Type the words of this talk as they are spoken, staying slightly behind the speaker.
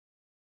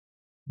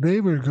Today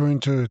we're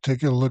going to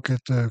take a look at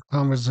the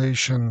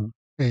conversation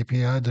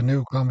API, the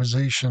new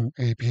conversation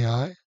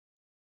API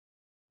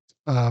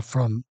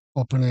from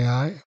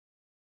OpenAI.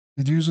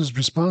 It uses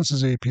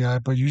responses API,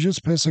 but you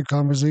just pass a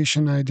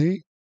conversation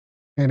ID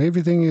and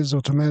everything is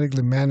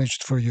automatically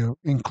managed for you,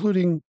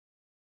 including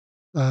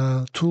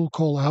tool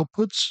call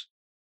outputs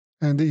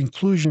and the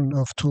inclusion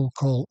of tool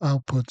call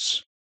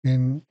outputs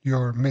in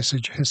your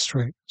message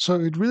history. So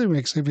it really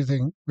makes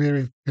everything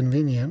very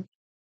convenient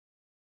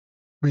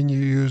when you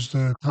use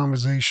the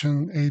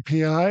conversation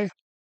API.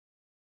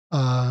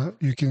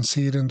 You can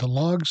see it in the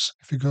logs.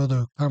 If you go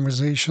to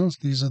conversations,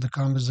 these are the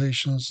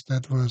conversations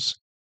that was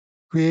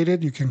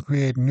created. You can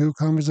create new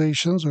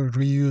conversations or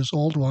reuse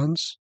old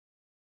ones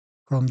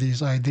from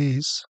these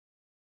IDs.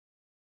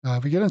 We're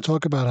going to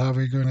talk about how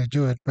we're going to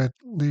do it, but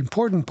the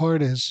important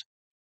part is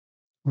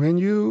when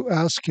you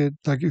ask it,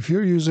 like if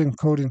you're using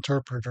code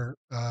interpreter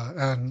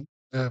and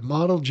the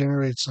model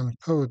generates some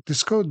code,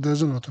 this code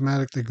doesn't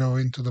automatically go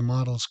into the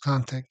model's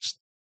context.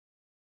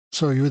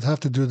 So you would have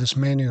to do this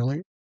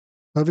manually.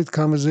 But with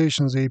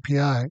Conversations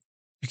API,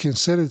 you can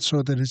set it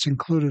so that it's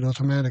included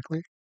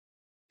automatically.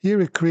 Here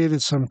it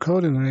created some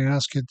code and I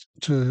ask it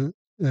to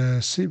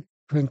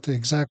print the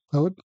exact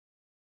code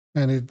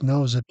and it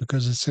knows it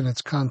because it's in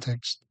its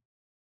context.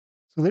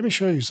 So let me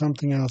show you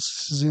something else.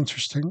 This is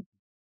interesting.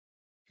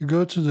 You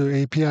go to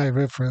the API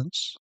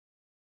reference.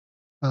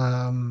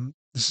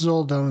 This is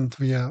all done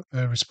via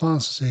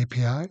Responses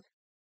API.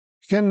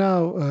 You can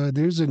now,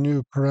 there's a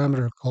new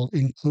parameter called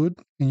include,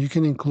 and you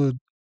can include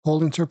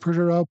call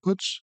interpreter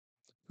outputs,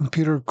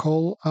 computer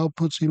call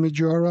outputs, image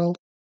URL,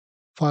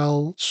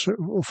 file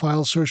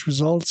search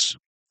results.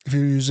 If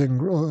you're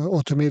using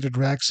automated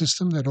RAG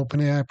system that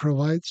OpenAI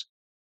provides,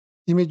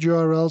 image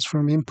URLs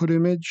from input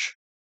image,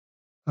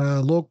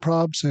 log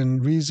probs,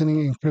 and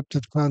reasoning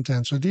encrypted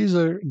content. So these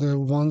are the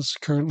ones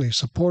currently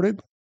supported.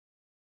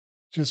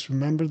 Just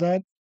remember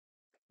that.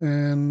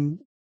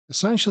 And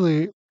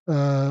essentially,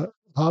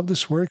 how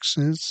this works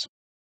is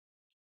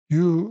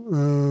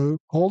you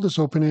call this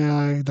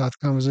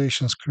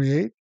OpenAI.conversations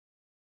create,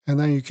 and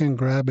then you can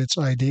grab its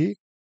ID.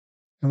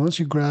 And once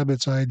you grab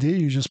its ID,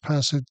 you just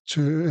pass it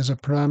to as a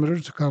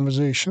parameter to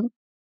conversation,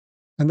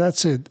 and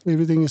that's it.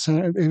 Everything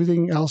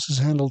else is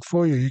handled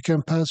for you. You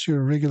can pass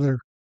your regular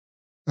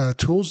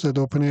tools that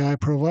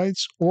OpenAI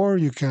provides, or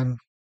you can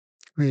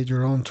create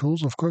your own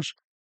tools. Of course,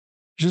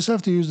 you just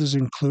have to use this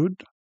include.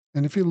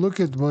 And if you look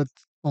at what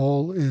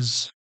all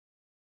is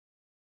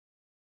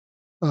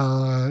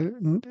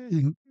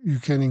you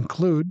can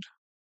include,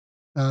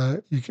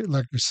 you can,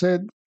 like we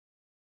said,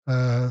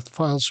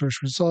 file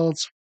search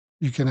results.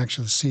 You can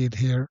actually see it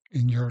here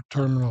in your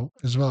terminal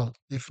as well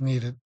if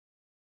needed.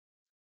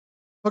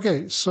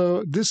 Okay,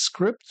 so this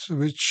script,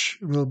 which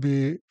will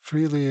be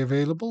freely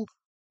available,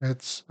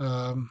 it's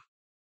at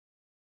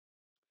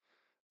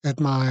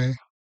my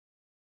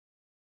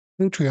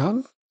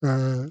Patreon.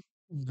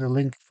 The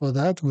link for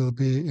that will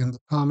be in the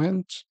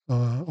comment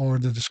or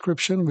the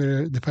description,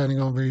 where depending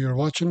on where you're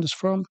watching this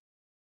from.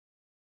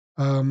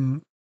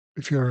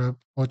 If you're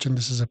watching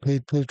this as a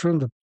paid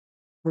patron,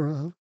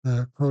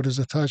 the code is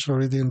attached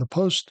already in the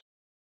post.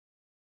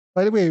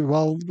 By the way,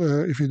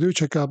 if you do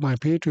check out my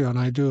Patreon,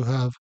 I do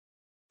have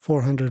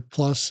 400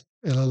 plus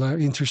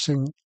LLM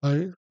interesting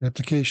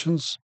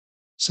applications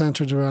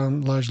centered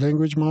around large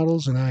language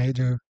models, and I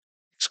do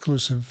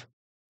exclusive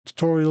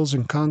tutorials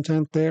and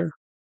content there.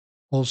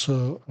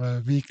 Also, a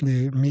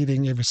weekly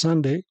meeting every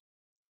Sunday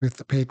with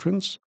the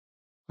patrons.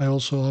 I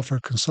also offer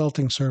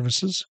consulting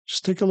services.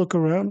 Just take a look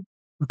around,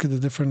 look at the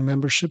different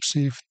memberships,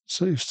 see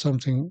if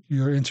something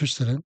you're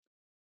interested in.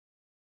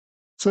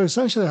 So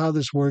essentially how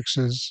this works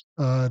is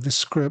this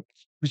script,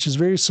 which is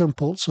very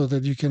simple so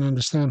that you can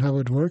understand how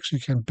it works, you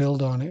can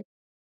build on it.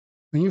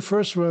 When you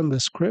first run the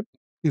script,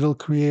 it'll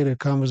create a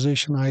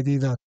conversation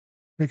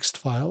ID.txt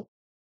file,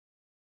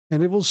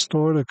 and it will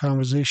store the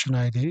conversation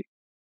ID.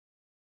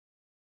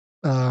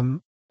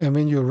 And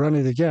when you run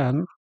it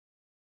again,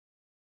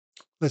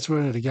 let's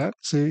run it again.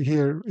 See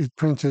here, it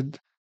printed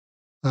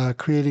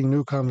creating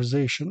new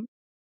conversation.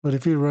 But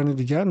if you run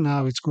it again,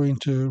 now it's going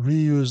to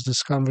reuse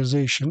this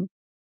conversation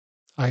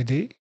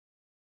ID.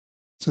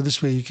 So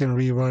this way you can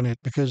rerun it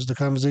because the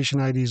conversation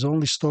ID is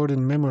only stored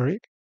in memory,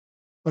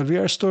 but we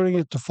are storing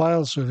it to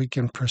files so we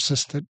can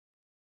persist it.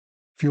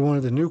 If you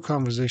wanted a new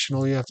conversation,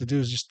 all you have to do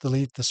is just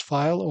delete this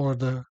file or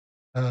the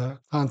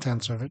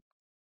contents of it.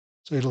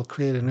 So it'll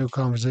create a new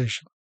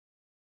conversation.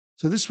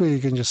 So this way you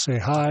can just say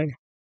hi,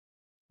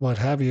 what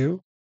have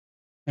you,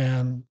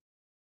 and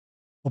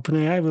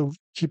OpenAI will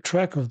keep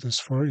track of this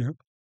for you.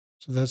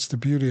 So that's the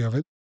beauty of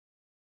it.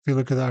 If you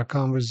look at our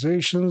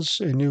conversations,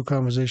 a new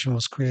conversation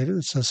was created.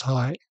 It says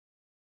hi.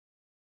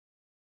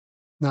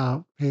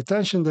 Now, pay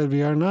attention that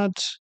we are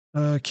not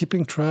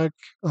keeping track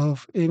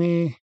of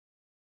any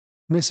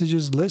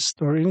messages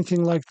list or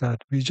anything like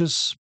that. We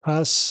just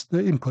pass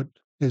the input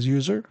as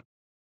user.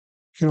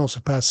 You can also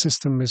pass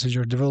system message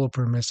or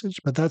developer message,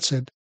 but that's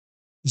it.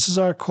 This is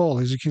our call.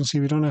 As you can see,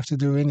 we don't have to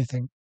do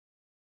anything.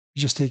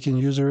 We just take in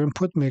user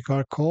input, make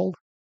our call.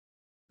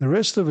 The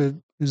rest of it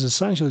is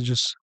essentially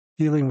just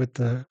dealing with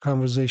the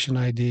conversation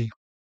ID.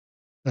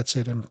 That's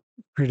it. I'm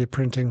 3D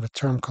printing with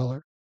term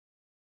color.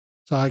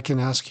 So I can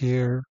ask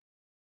here,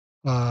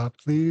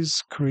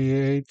 please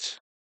create.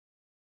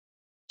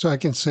 So I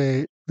can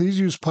say, please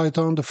use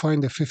Python to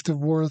find the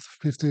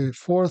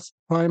 54th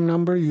prime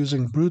number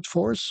using brute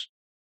force.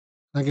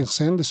 I can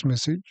send this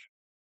message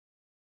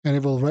and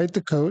it will write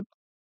the code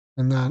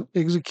and then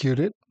execute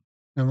it.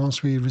 And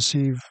once we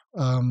receive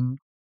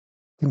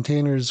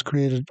containers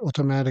created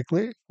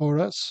automatically for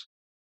us,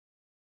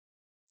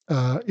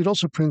 it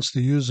also prints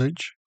the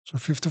usage. So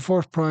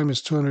 54th prime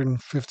is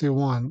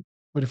 251.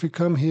 But if we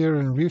come here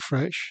and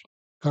refresh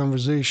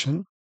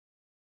conversation,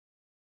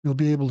 you'll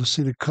be able to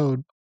see the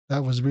code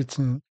that was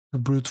written to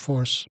brute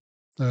force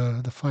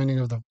the finding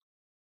of the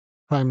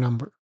prime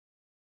number.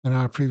 And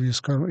our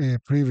previous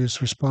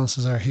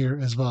responses are here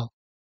as well.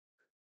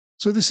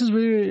 So this is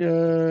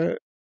very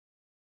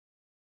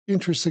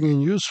interesting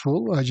and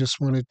useful. I just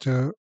wanted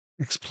to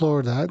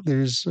explore that.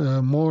 There's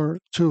more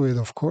to it,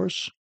 of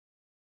course.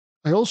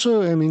 I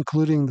also am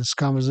including this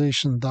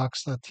conversation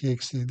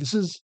docs.txt. This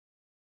is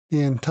the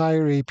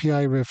entire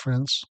API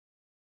reference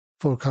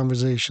for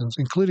conversations,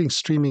 including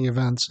streaming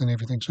events and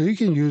everything. So you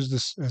can use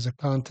this as a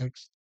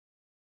context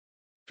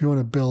if you want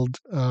to build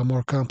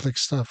more complex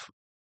stuff.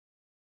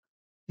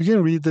 You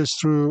can read this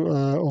through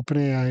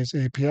OpenAI's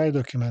API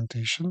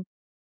documentation,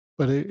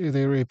 but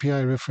their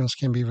API reference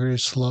can be very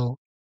slow.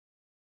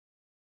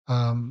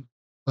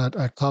 But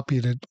I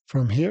copied it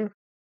from here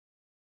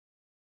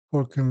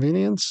for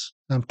convenience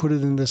and put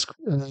it in this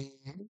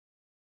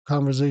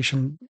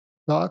conversation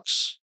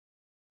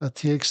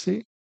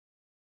docs.txt.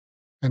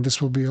 And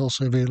this will be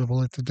also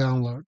available at the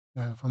download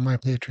from my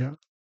Patreon.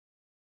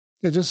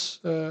 Yeah,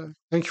 just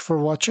thank you for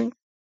watching.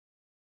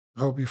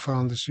 I hope you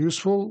found this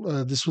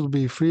useful. This will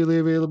be freely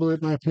available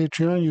at my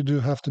Patreon. You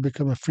do have to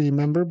become a free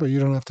member, but you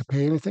don't have to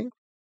pay anything.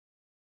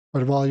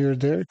 But while you're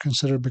there,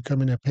 consider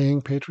becoming a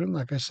paying patron.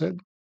 Like I said,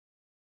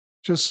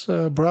 just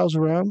browse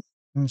around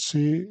and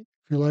see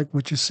if you like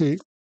what you see.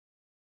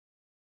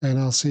 And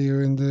I'll see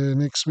you in the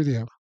next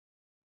video.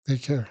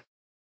 Take care.